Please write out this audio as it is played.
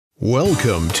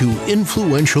Welcome to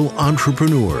Influential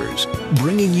Entrepreneurs,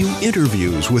 bringing you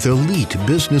interviews with elite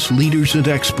business leaders and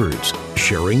experts,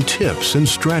 sharing tips and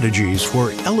strategies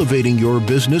for elevating your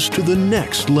business to the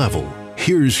next level.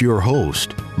 Here's your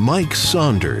host, Mike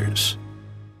Saunders.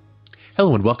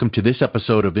 Hello and welcome to this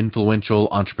episode of Influential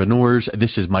Entrepreneurs.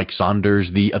 This is Mike Saunders,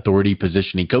 the Authority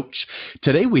Positioning Coach.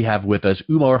 Today we have with us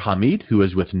Umar Hameed, who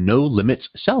is with No Limits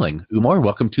Selling. Umar,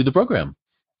 welcome to the program.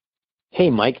 Hey,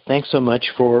 Mike, thanks so much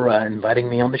for inviting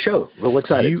me on the show. Real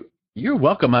excited. You're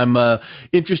welcome. I'm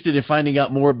interested in finding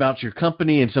out more about your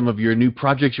company and some of your new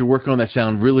projects you're working on that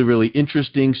sound really, really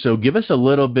interesting. So give us a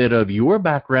little bit of your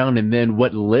background and then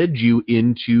what led you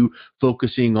into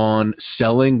focusing on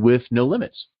selling with No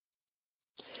Limits.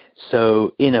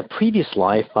 So in a previous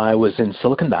life, I was in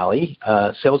Silicon Valley,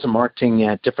 sales and marketing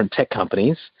at different tech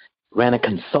companies, ran a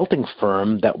consulting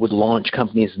firm that would launch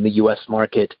companies in the U.S.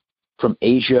 market from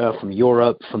Asia, from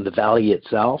Europe, from the Valley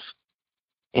itself.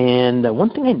 And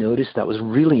one thing I noticed that was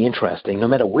really interesting, no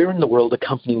matter where in the world a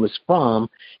company was from,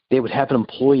 they would have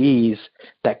employees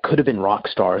that could have been rock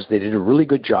stars. They did a really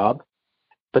good job,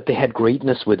 but they had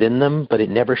greatness within them, but it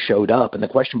never showed up. And the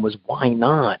question was, why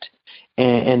not?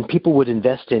 And people would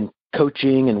invest in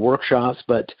coaching and workshops,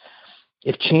 but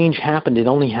if change happened, it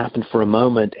only happened for a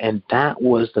moment. And that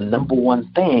was the number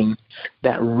one thing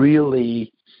that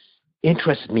really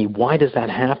interested me. Why does that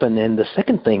happen? And the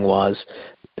second thing was,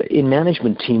 in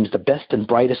management teams, the best and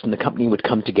brightest in the company would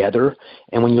come together.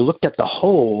 And when you looked at the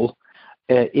whole,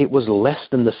 it was less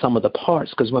than the sum of the parts.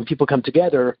 Because when people come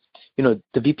together, you know,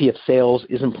 the VP of sales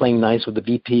isn't playing nice with the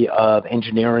VP of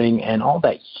engineering and all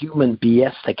that human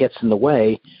BS that gets in the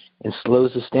way and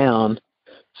slows us down.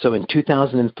 So in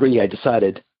 2003, I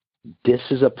decided this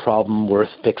is a problem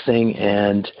worth fixing,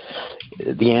 and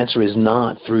the answer is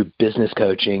not through business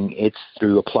coaching, it's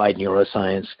through applied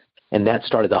neuroscience, and that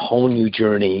started a whole new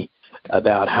journey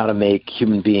about how to make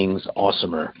human beings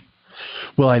awesomer.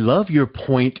 Well, I love your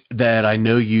point that I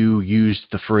know you used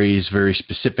the phrase very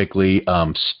specifically,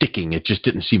 sticking. It just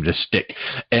didn't seem to stick.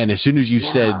 And as soon as you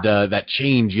said that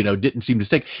change, didn't seem to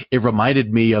stick, it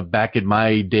reminded me of back in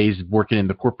my days working in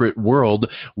the corporate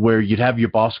world where you'd have your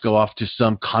boss go off to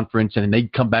some conference and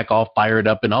they'd come back all fired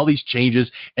up and all these changes.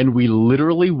 And we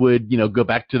literally would, go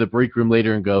back to the break room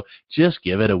later and go, just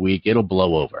give it a week. It'll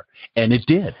blow over. And it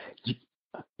did.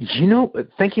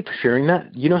 Thank you for sharing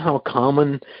that. You know how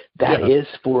common that is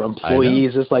for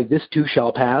employees? It's like, this too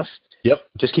shall pass. Yep.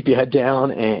 Just keep your head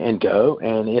down and go.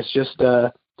 And it's just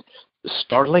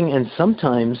startling. And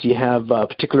sometimes you have a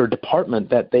particular department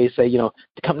that they say, the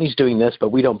company's doing this,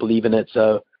 but we don't believe in it.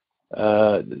 So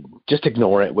just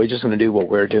ignore it. We're just going to do what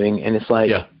we're doing. And it's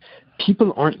like,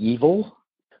 people aren't evil.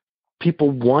 People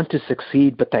want to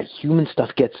succeed, but that human stuff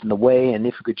gets in the way. And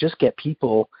if we could just get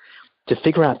people to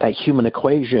figure out that human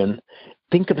equation,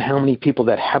 think of how many people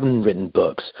that haven't written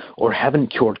books or haven't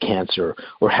cured cancer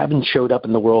or haven't showed up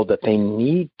in the world that they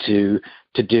need to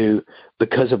do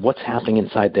because of what's happening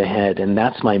inside their head. And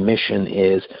that's my mission,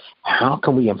 is how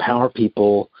can we empower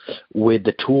people with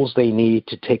the tools they need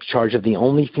to take charge of the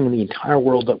only thing in the entire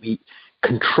world that we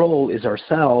control is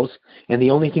ourselves, and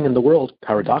the only thing in the world,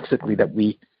 paradoxically, that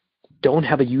we don't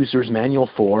have a user's manual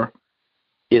for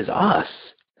is us.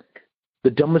 The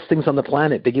dumbest things on the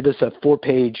planet, they give us a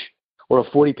 4-page or a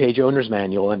 40-page owner's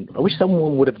manual, and I wish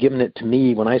someone would have given it to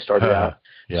me when I started out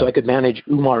so I could manage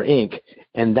Umar Inc.,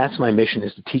 and that's my mission,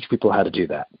 is to teach people how to do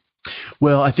that.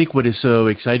 Well, I think what is so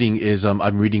exciting is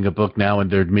I'm reading a book now,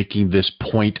 and they're making this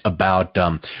point about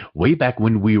way back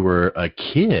when we were a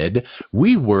kid,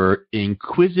 we were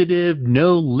inquisitive,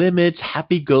 no limits,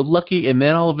 happy-go-lucky, and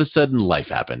then all of a sudden life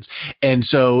happens. And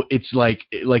so it's like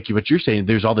what you're saying,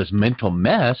 there's all this mental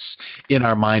mess in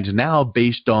our minds now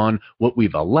based on what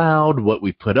we've allowed, what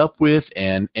we put up with,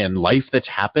 and life that's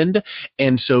happened.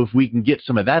 And so if we can get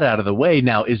some of that out of the way,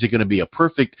 now is it going to be a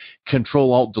perfect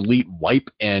Control-Alt-Delete wipe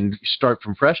and start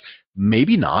from fresh?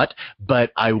 Maybe not,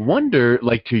 but I wonder,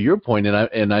 like to your point,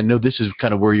 and I know this is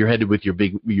kind of where you're headed with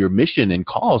your mission and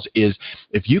cause, is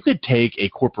if you could take a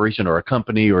corporation or a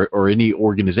company or any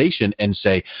organization and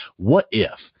say, what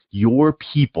if your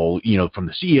people, from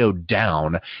the CEO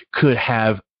down, could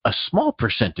have a small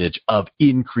percentage of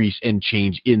increase and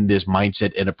change in this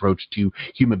mindset and approach to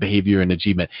human behavior and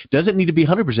achievement? Doesn't need to be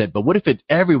 100%, but what if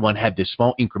everyone had this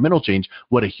small incremental change?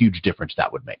 What a huge difference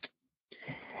that would make.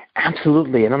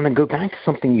 Absolutely. And I'm going to go back to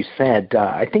something you said.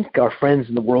 I think our friends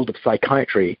in the world of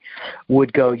psychiatry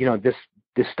would go, this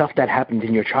stuff that happened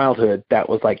in your childhood that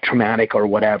was like traumatic or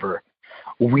whatever,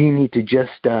 we need to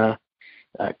just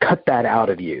cut that out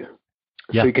of you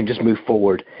so you can just move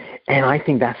forward. And I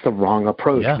think that's the wrong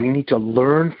approach. We need to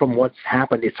learn from what's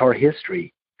happened. It's our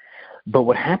history. But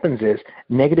what happens is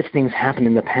negative things happen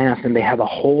in the past and they have a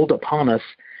hold upon us.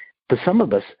 For some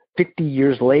of us, 50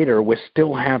 years later, we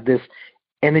still have this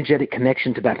energetic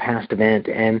connection to that past event.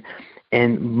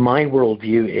 And my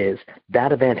worldview is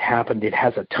that event happened. It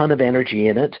has a ton of energy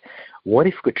in it. What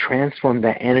if we could transform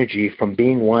that energy from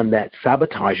being one that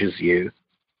sabotages you?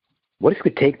 What if we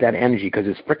could take that energy, because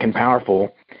it's freaking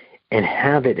powerful, and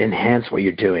have it enhance what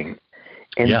you're doing?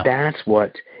 And that's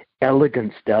what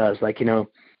elegance does. Like,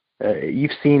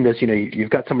 you've seen this, you've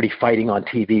got somebody fighting on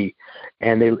TV,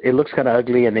 and it looks kind of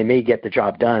ugly, and they may get the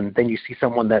job done. Then you see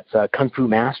someone that's a kung fu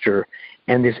master,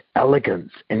 and there's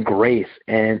elegance and grace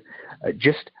and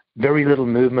just very little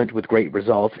movement with great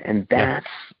results, and that's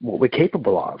what we're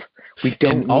capable of. We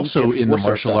don't. And also in the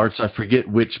martial arts, I forget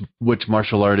which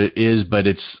martial art it is, but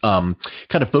it's kind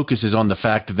of focuses on the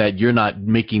fact that you're not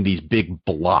making these big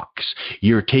blocks.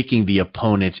 You're taking the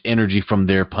opponent's energy from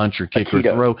their punch or kick or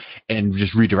throw and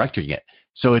just redirecting it.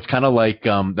 So it's kind of like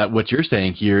that. What you're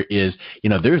saying here is,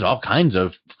 there's all kinds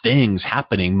of things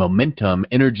happening, momentum,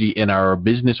 energy in our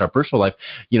business, our personal life.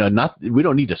 We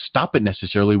don't need to stop it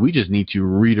necessarily. We just need to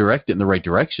redirect it in the right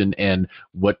direction, and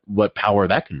what power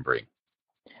that can bring.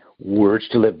 Words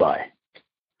to live by.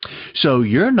 So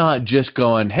you're not just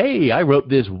going, hey, I wrote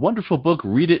this wonderful book,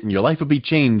 read it, and your life will be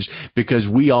changed, because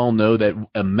we all know that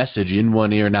a message in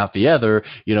one ear and out the other,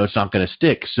 it's not going to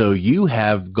stick. So you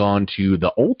have gone to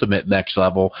the ultimate next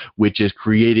level, which is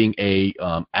creating a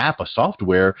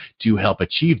software to help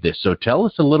achieve this. So tell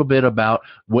us a little bit about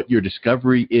what your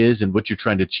discovery is and what you're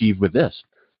trying to achieve with this.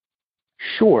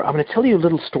 Sure. I'm going to tell you a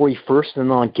little story first, and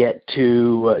then I'll get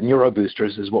to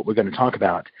neuroboosters is what we're going to talk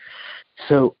about.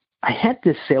 So I had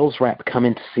this sales rep come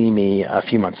in to see me a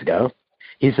few months ago.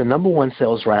 He's the number one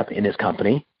sales rep in his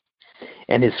company,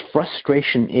 and his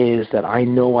frustration is that I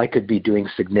know I could be doing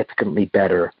significantly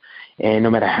better, and no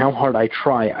matter how hard I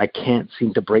try, I can't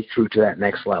seem to break through to that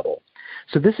next level.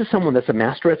 So this is someone that's a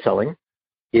master at selling,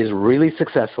 is really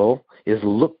successful, is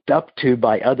looked up to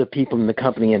by other people in the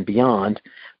company and beyond,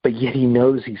 but yet he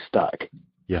knows he's stuck.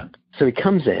 Yeah. So he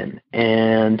comes in,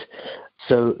 and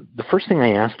so the first thing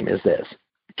I ask him is this: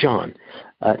 John,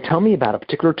 tell me about a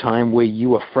particular time where you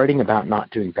were fretting about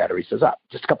not doing better. He says,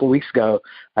 just a couple of weeks ago,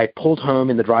 I pulled home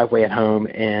in the driveway at home,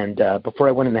 and before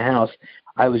I went in the house,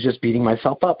 I was just beating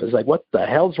myself up. It's like, what the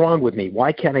hell's wrong with me?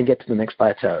 Why can't I get to the next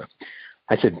plateau?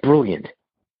 I said, brilliant.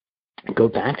 Go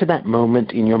back to that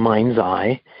moment in your mind's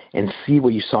eye and see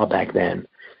what you saw back then.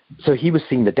 So he was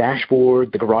seeing the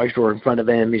dashboard, the garage door in front of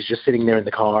him. He's just sitting there in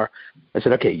the car. I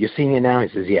said, okay, you're seeing it now? He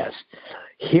says, yes.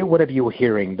 Hear whatever you were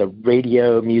hearing, the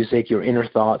radio, music, your inner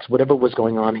thoughts, whatever was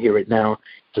going on, hear it now.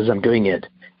 He says, I'm doing it.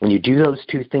 When you do those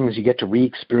two things, you get to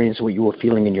re-experience what you were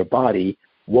feeling in your body.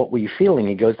 What were you feeling?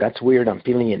 He goes, that's weird. I'm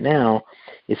feeling it now.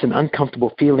 It's an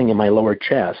uncomfortable feeling in my lower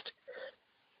chest.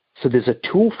 So there's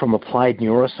a tool from Applied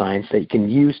Neuroscience that you can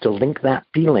use to link that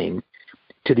feeling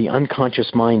to the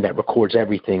unconscious mind that records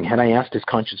everything. Had I asked his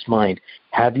conscious mind,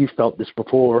 have you felt this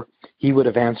before? He would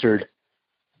have answered,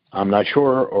 I'm not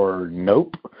sure, or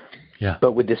nope. Yeah.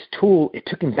 But with this tool, it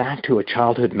took him back to a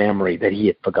childhood memory that he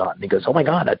had forgotten. He goes, oh my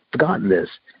God, I'd forgotten this.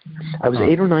 I was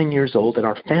 8 or 9 years old, and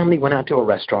our family went out to a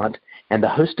restaurant, and the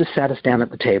hostess sat us down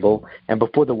at the table, and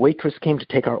before the waitress came to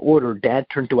take our order, Dad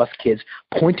turned to us kids,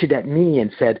 pointed at me,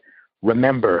 and said,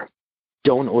 remember,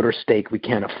 don't order steak, we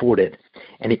can't afford it.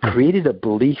 And it created a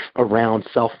belief around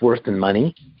self-worth and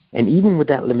money, and even with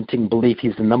that limiting belief,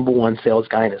 he's the number one sales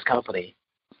guy in his company.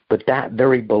 But that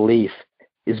very belief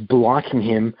is blocking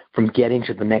him from getting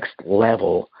to the next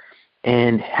level.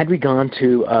 And had we gone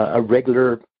to a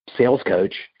regular sales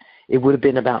coach, it would have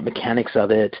been about mechanics of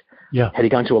it. Yeah. Had he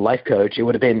gone to a life coach, it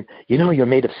would have been, you're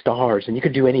made of stars and you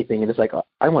can do anything. And it's like,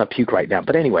 I want to puke right now.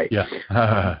 But anyway,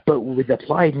 but with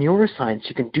Applied Neuroscience,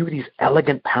 you can do these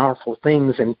elegant, powerful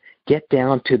things and get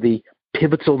down to the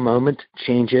pivotal moment,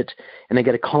 change it. And I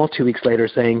get a call 2 weeks later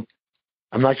saying,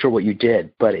 I'm not sure what you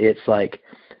did, but it's like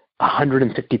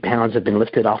 150 pounds have been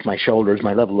lifted off my shoulders.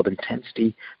 My level of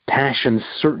intensity, passion,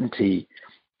 certainty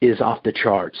is off the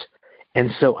charts.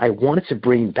 And so I wanted to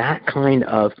bring that kind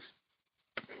of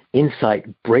insight,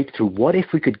 breakthrough. What if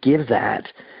we could give that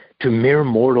to mere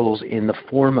mortals in the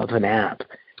form of an app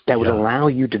that would allow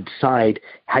you to decide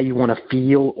how you want to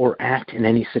feel or act in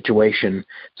any situation?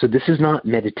 So this is not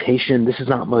meditation. This is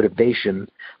not motivation.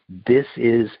 This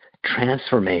is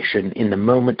transformation in the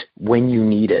moment when you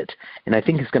need it. And I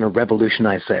think it's going to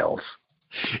revolutionize sales.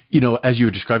 As you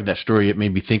were describing that story, it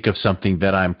made me think of something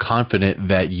that I'm confident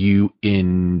that you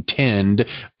intend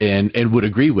and would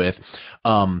agree with.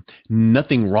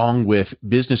 Nothing wrong with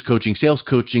business coaching, sales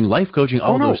coaching, life coaching,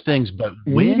 all those things. But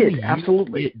when you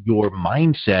get your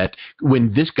mindset,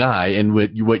 when this guy and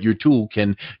what your tool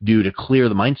can do to clear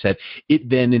the mindset, it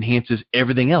then enhances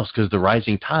everything else because the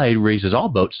rising tide raises all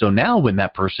boats. So now when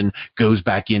that person goes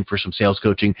back in for some sales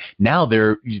coaching, now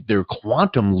they're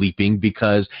quantum leaping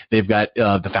because they've got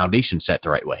the foundation set the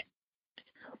right way.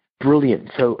 Brilliant.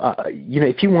 So,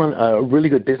 if you want a really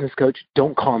good business coach,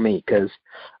 don't call me because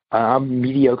I'm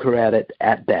mediocre at it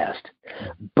at best.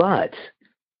 But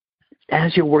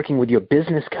as you're working with your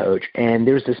business coach and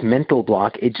there's this mental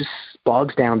block, it just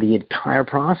bogs down the entire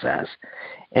process.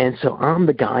 And so I'm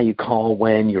the guy you call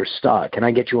when you're stuck, and I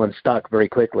get you unstuck very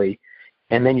quickly.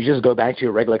 And then you just go back to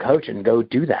your regular coach and go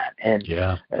do that. And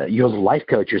your life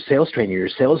coach, your sales trainer, your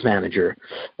sales manager,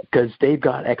 because they've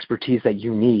got expertise that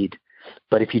you need.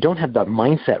 But if you don't have the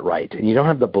mindset right and you don't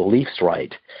have the beliefs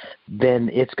right, then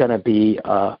it's going to be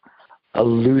a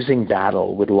losing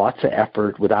battle with lots of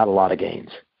effort without a lot of gains.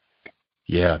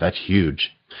 Yeah, that's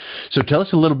huge. So tell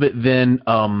us a little bit then,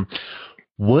 so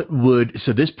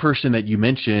this person that you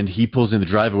mentioned, he pulls in the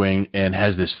driveway and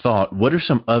has this thought. What are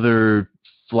some other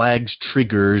flags,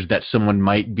 triggers that someone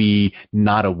might be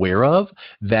not aware of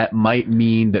that might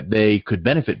mean that they could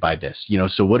benefit by this?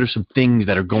 So what are some things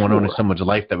that are going on in someone's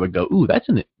life that would go, ooh, that's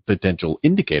a potential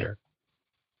indicator?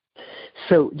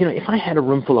 So, if I had a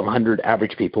room full of 100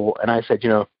 average people and I said,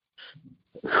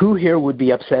 who here would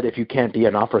be upset if you can't be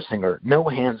an opera singer? No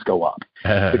hands go up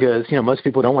because, most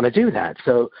people don't want to do that.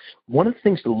 So one of the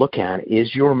things to look at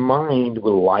is your mind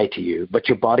will lie to you, but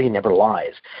your body never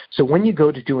lies. So when you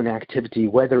go to do an activity,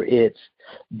 whether it's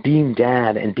being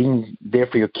dad and being there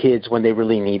for your kids when they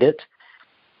really need it,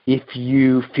 if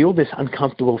you feel this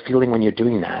uncomfortable feeling when you're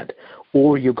doing that,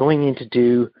 or you're going in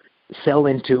to sell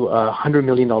into a $100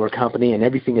 million company and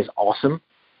everything is awesome,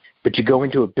 but you go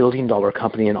into a $1 billion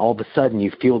company and all of a sudden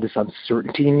you feel this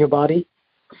uncertainty in your body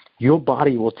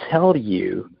will tell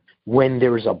you when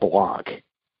there is a block.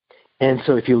 And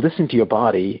so if you listen to your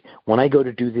body, when I go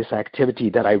to do this activity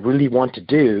that I really want to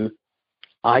do,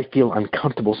 I feel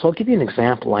uncomfortable. So I'll give you an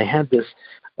example. I had this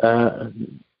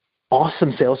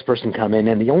awesome salesperson come in,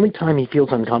 and the only time he feels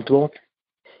uncomfortable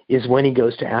is when he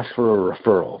goes to ask for a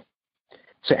referral.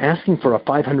 So asking for a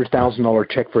 $500,000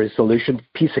 check for his solution,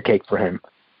 piece of cake for him.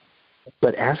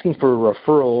 But asking for a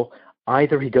referral,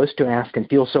 either he goes to ask and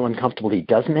feels so uncomfortable he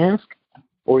doesn't ask,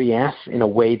 or he asks in a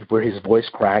way where his voice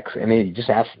cracks and he just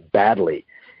asks badly.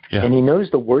 Yeah. And he knows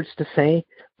the words to say,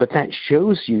 but that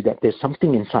shows you that there's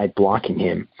something inside blocking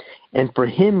him. And for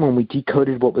him, when we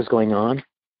decoded what was going on,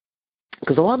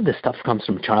 because a lot of this stuff comes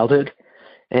from childhood,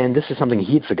 and this is something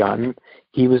he'd forgotten.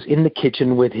 He was in the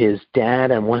kitchen with his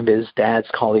dad and one of his dad's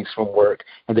colleagues from work,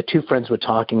 and the two friends were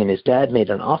talking, and his dad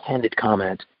made an offhanded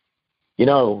comment,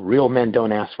 real men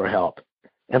don't ask for help.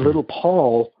 And little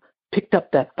Paul picked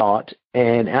up that thought,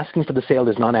 and asking for the sale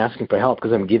is not asking for help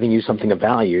because I'm giving you something of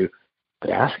value,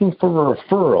 but asking for a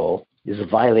referral is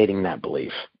violating that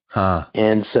belief.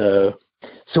 And so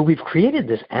we've created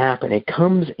this app, and it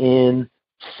comes in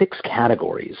 6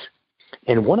 categories.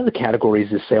 And one of the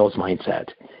categories is sales mindset.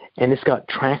 And it's got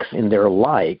tracks in there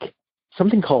like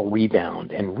something called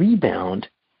rebound. And rebound,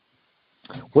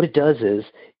 what it does is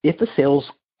if a sales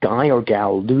guy or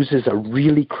gal loses a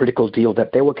really critical deal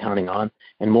that they were counting on,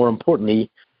 and more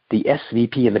importantly, the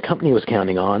SVP in the company was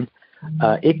counting on,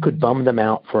 it could bum them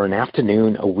out for an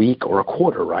afternoon, a week, or a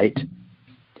quarter, right?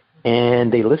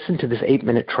 And they listen to this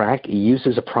 8-minute track. He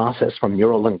uses a process from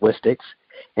neurolinguistics,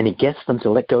 and he gets them to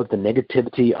let go of the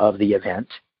negativity of the event,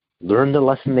 learn the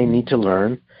lesson they need to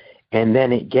learn, and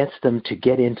then it gets them to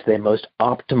get into their most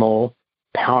optimal,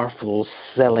 powerful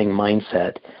selling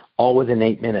mindset, all within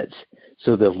 8 minutes.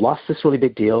 So they've lost this really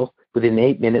big deal. Within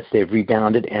 8 minutes, they've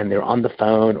rebounded, and they're on the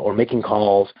phone or making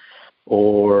calls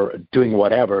or doing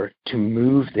whatever to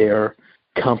move their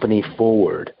company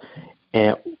forward.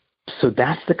 And so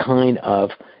that's the kind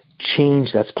of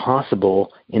change that's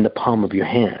possible in the palm of your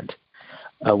hand.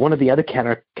 One of the other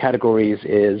categories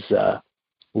is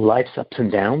life's ups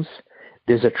and downs.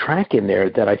 There's a track in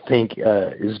there that I think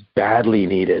is badly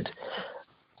needed.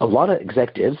 A lot of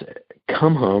executives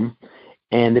come home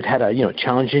and they've had a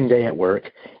challenging day at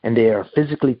work, and they are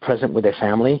physically present with their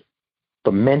family,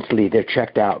 but mentally they're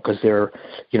checked out because they're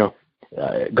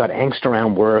got angst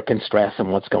around work and stress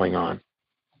and what's going on.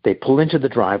 They pull into the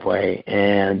driveway,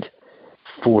 and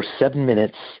for 7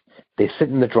 minutes they sit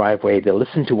in the driveway. They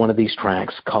listen to one of these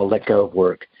tracks called Let Go of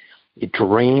Work. It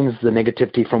drains the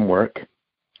negativity from work.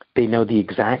 They know the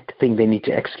exact thing they need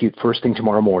to execute first thing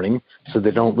tomorrow morning so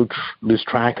they don't lose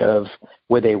track of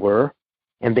where they were,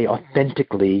 and they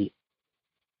authentically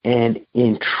and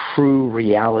in true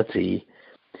reality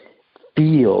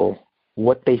feel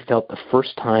what they felt the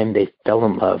first time they fell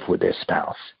in love with their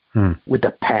spouse, with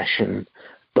the passion,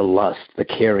 the lust, the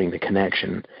caring, the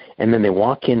connection. And then they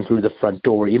walk in through the front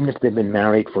door, even if they've been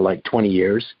married for like 20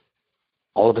 years,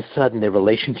 all of a sudden their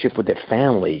relationship with their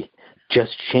family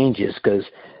just changes because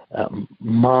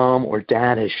mom or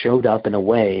dad has showed up in a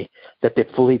way that they're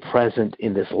fully present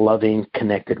in this loving,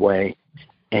 connected way,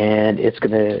 and it's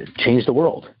going to change the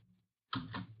world.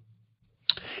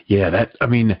 Yeah,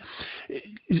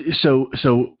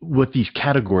 so with these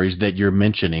categories that you're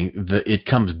mentioning, it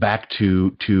comes back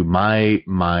to my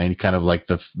mind, kind of like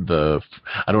the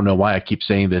I don't know why I keep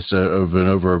saying this over and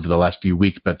over the last few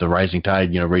weeks, but the rising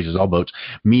tide, raises all boats,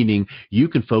 meaning you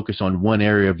can focus on one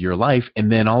area of your life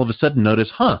and then all of a sudden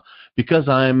notice, because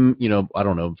I'm, I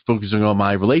don't know, focusing on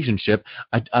my relationship,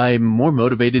 I'm more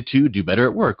motivated to do better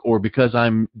at work, or because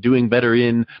I'm doing better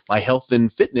in my health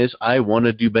and fitness, I want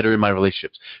to do better in my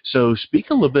relationships. So speak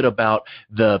a little bit about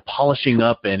the polishing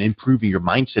up and improving your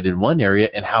mindset in one area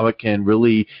and how it can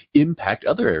really impact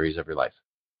other areas of your life.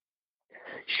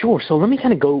 Sure. So let me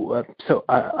kind of go.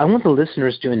 I want the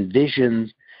listeners to envision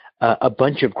a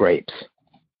bunch of grapes.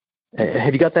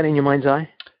 Have you got that in your mind's eye?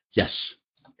 Yes.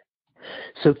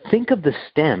 So think of the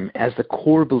stem as the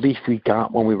core belief we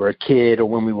got when we were a kid or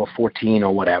when we were 14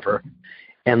 or whatever.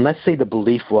 And let's say the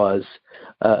belief was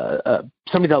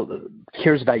somebody that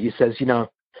cares about you says,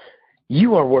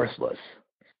 you are worthless.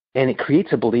 And it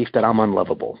creates a belief that I'm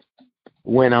unlovable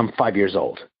when I'm 5 years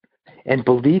old. And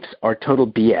beliefs are total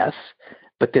BS,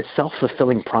 but they're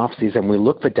self-fulfilling prophecies, and we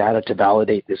look for data to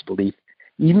validate this belief.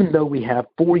 Even though we have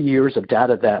 4 years of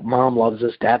data that mom loves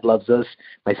us, dad loves us,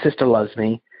 my sister loves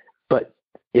me, but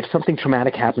if something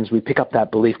traumatic happens, we pick up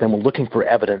that belief, then we're looking for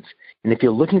evidence. And if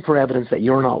you're looking for evidence that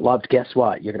you're not loved, guess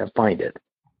what? You're going to find it.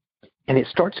 And it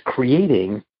starts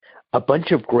creating a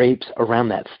bunch of grapes around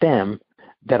that stem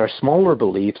that are smaller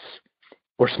beliefs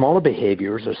or smaller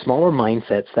behaviors or smaller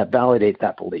mindsets that validate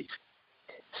that belief.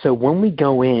 So when we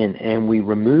go in and we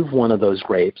remove one of those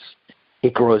grapes,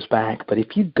 it grows back. But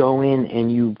if you go in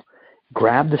and you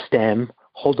grab the stem,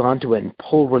 hold on to it, and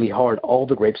pull really hard, all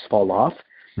the grapes fall off.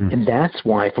 And that's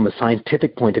why, from a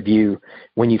scientific point of view,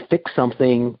 when you fix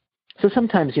something, so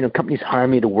sometimes, companies hire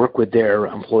me to work with their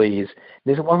employees.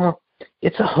 They say, well,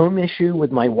 it's a home issue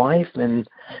with my wife, and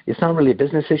it's not really a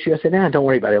business issue. I said, don't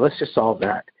worry about it. Let's just solve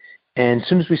that. And as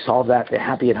soon as we solve that, they're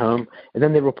happy at home. And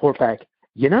then they report back,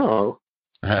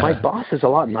 my boss is a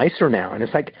lot nicer now. And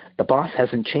it's like, the boss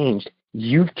hasn't changed.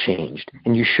 You've changed,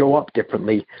 and you show up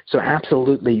differently. So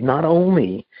absolutely, not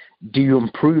only do you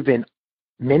improve in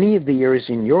many of the areas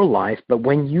in your life, but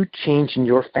when you change in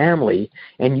your family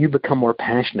and you become more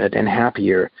passionate and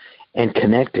happier and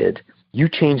connected, you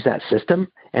change that system,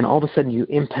 and all of a sudden you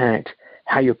impact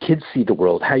how your kids see the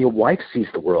world, how your wife sees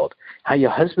the world, how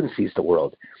your husband sees the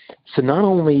world. So not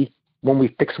only when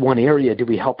we fix one area do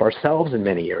we help ourselves in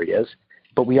many areas,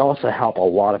 but we also help a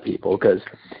lot of people because,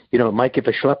 Mike, if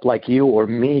a schlep like you or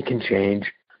me can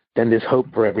change, then there's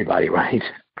hope for everybody, right?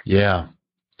 Yeah.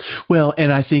 Well,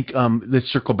 and I think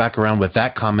let's circle back around with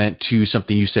that comment to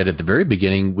something you said at the very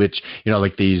beginning, which,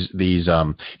 like these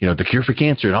the cure for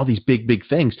cancer and all these big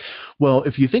things. Well,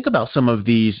 if you think about some of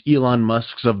these Elon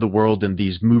Musks of the world and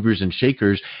these movers and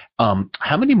shakers,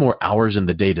 how many more hours in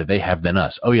the day do they have than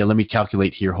us? Oh, yeah, let me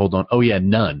calculate here. Hold on. Oh, yeah,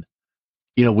 none.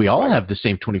 We all have the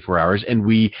same 24 hours, and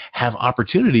we have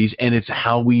opportunities, and it's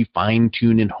how we fine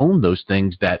tune and hone those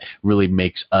things that really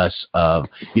makes us,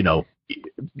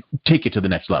 take it to the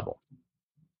next level.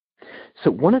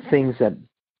 So one of the things that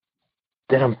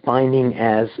I'm finding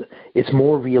as it's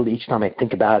more real each time I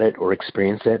think about it or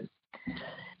experience it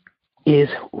is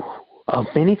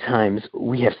many times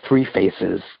we have three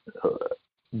faces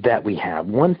that we have.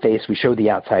 One face we show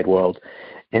the outside world,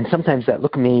 and sometimes that,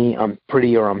 look at me, I'm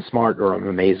pretty, or I'm smart, or I'm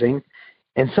amazing.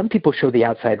 And some people show the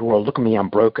outside world, look at me, I'm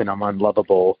broken, I'm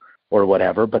unlovable, or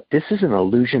whatever. But this is an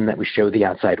illusion that we show the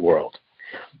outside world.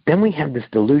 Then we have this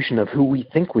delusion of who we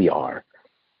think we are.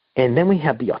 And then we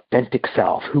have the authentic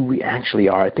self, who we actually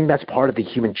are. I think that's part of the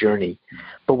human journey.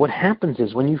 But what happens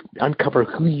is when you uncover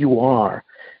who you are,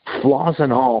 flaws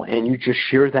and all, and you just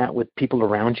share that with people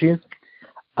around you,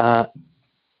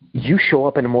 you show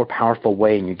up in a more powerful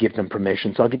way and you give them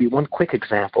permission. So I'll give you one quick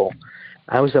example.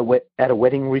 I was at a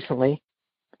wedding recently,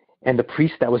 and the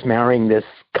priest that was marrying this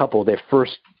couple, their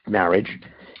first marriage,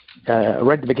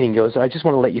 right at the beginning goes, I just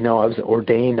want to let you know I was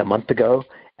ordained a month ago,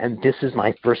 and this is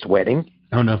my first wedding.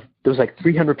 Oh, no. There was like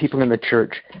 300 people in the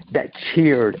church that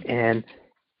cheered and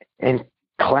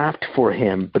clapped for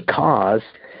him because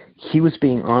he was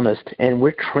being honest. And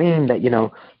we're trained that,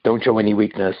 don't show any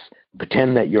weakness,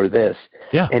 Pretend that you're this.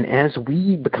 Yeah. And as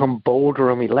we become bolder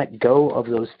and we let go of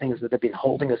those things that have been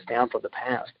holding us down from the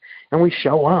past, and we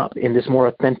show up in this more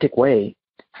authentic way,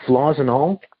 flaws and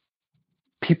all,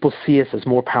 people see us as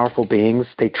more powerful beings,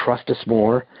 they trust us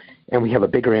more, and we have a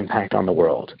bigger impact on the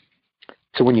world.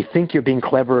 So when you think you're being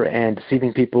clever and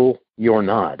deceiving people, you're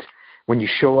not. When you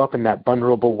show up in that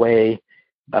vulnerable way,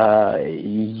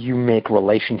 you make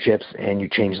relationships and you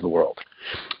change the world.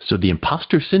 So the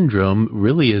imposter syndrome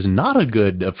really is not a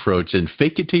good approach, and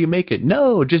fake it till you make it.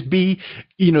 No, just be,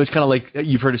 it's kind of like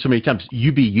you've heard it so many times,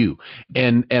 you be you.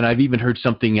 And I've even heard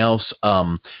something else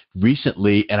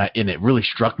recently, and it really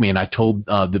struck me, and I told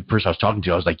the person I was talking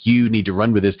to, I was like, you need to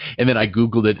run with this. And then I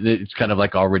Googled it. It's kind of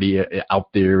like already out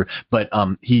there. But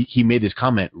he made this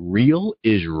comment, real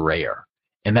is rare.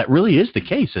 And that really is the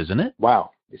case, isn't it?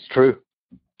 Wow, it's true.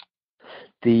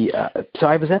 So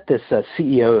I was at this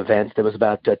CEO event. There was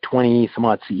about 20 some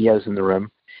odd CEOs in the room,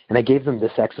 and I gave them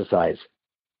this exercise.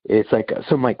 It's like,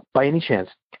 so Mike, by any chance,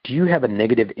 do you have a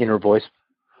negative inner voice?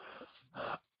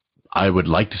 I would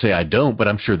like to say I don't, but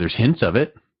I'm sure there's hints of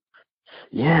it.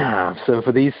 Yeah. So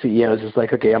for these CEOs, it's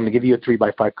like, okay, I'm going to give you a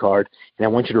 3x5 card, and I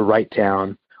want you to write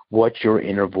down what your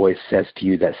inner voice says to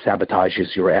you that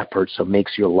sabotages your efforts, so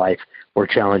makes your life more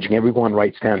challenging. Everyone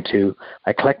writes down 2.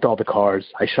 I collect all the cards,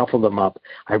 I shuffle them up,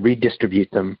 I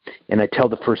redistribute them, and I tell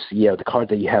the first CEO, the card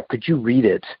that you have, could you read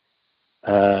it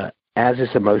as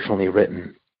it's emotionally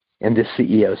written? And this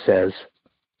CEO says,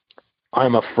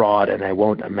 I'm a fraud and I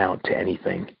won't amount to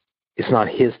anything. It's not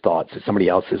his thoughts, it's somebody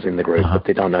else's in the group, but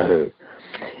they don't know who.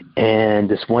 And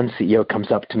this one CEO comes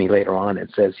up to me later on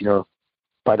and says,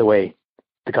 by the way,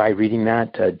 the guy reading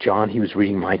that, John, he was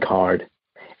reading my card.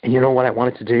 And you know what I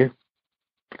wanted to do?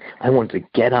 I wanted to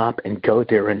get up and go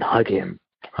there and hug him.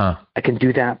 I can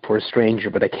do that for a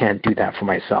stranger, but I can't do that for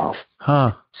myself.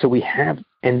 So we have,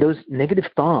 and those negative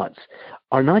thoughts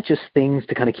are not just things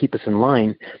to kind of keep us in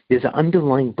line. There's an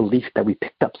underlying belief that we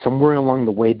picked up somewhere along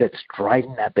the way that's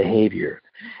driving that behavior.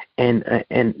 And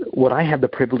what I have the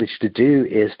privilege to do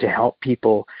is to help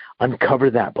people uncover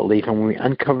that belief. And when we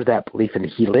uncover that belief and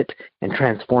heal it and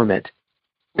transform it,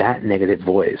 that negative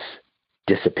voice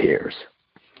disappears.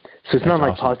 So it's not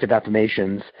like positive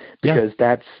affirmations, because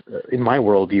that's, in my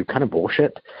worldview, kind of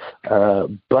bullshit.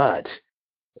 But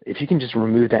if you can just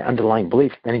remove that underlying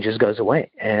belief, then it just goes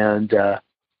away. And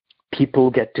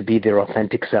people get to be their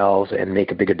authentic selves and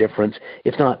make a bigger difference,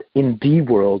 if not in the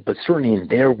world, but certainly in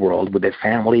their world with their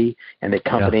family and their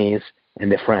companies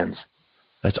and their friends.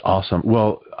 That's awesome.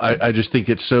 Well, I just think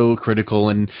it's so critical,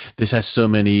 and this has so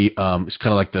many. It's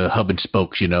kind of like the hub and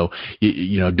spokes.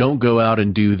 Don't go out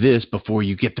and do this before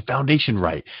you get the foundation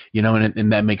right.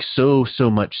 And that makes so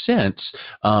much sense.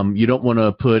 You don't want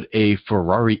to put a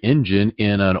Ferrari engine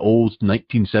in an old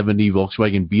 1970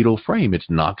 Volkswagen Beetle frame. It's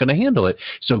not going to handle it.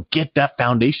 So get that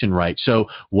foundation right. So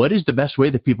what is the best way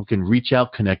that people can reach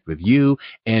out, connect with you,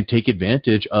 and take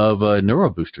advantage of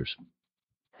NeuroBoosters?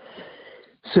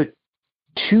 So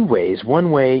 2 ways.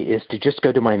 One way is to just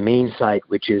go to my main site,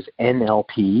 which is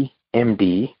nlpmd.com,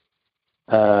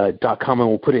 and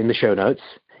we'll put it in the show notes.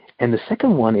 And the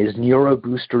second one is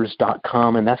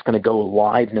neuroboosters.com, and that's going to go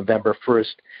live November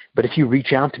 1st. But if you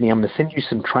reach out to me, I'm going to send you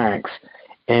some tracks.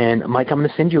 And Mike, I'm going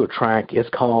to send you a track. It's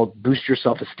called Boost Your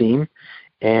Self-Esteem.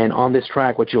 And on this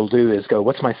track, what you'll do is go,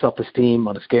 what's my self-esteem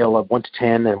on a scale of 1 to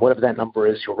 10? And whatever that number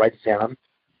is, you'll write it down.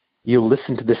 You'll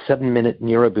listen to the 7-minute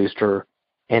NeuroBooster,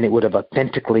 and it would have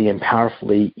authentically and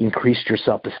powerfully increased your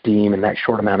self-esteem in that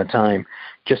short amount of time.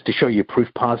 Just to show you proof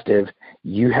positive,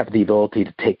 you have the ability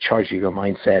to take charge of your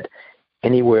mindset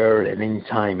anywhere, at any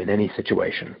time, in any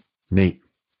situation. Neat.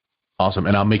 Awesome.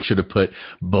 And I'll make sure to put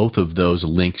both of those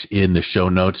links in the show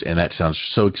notes, and that sounds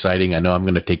so exciting. I know I'm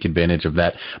going to take advantage of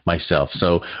that myself.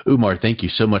 So, Umar, thank you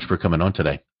so much for coming on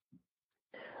today.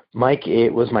 Mike, it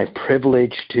was my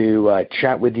privilege to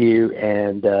chat with you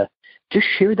and just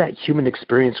share that human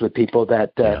experience with people,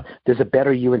 that there's a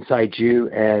better you inside you,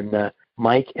 and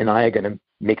Mike and I are going to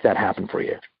make that happen for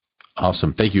you.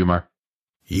 Awesome. Thank you, Umar.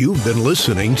 You've been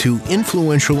listening to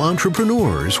Influential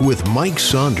Entrepreneurs with Mike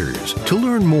Saunders. To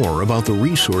learn more about the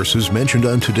resources mentioned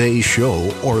on today's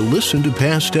show or listen to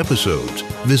past episodes,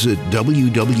 visit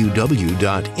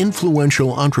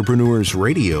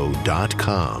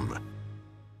www.influentialentrepreneursradio.com.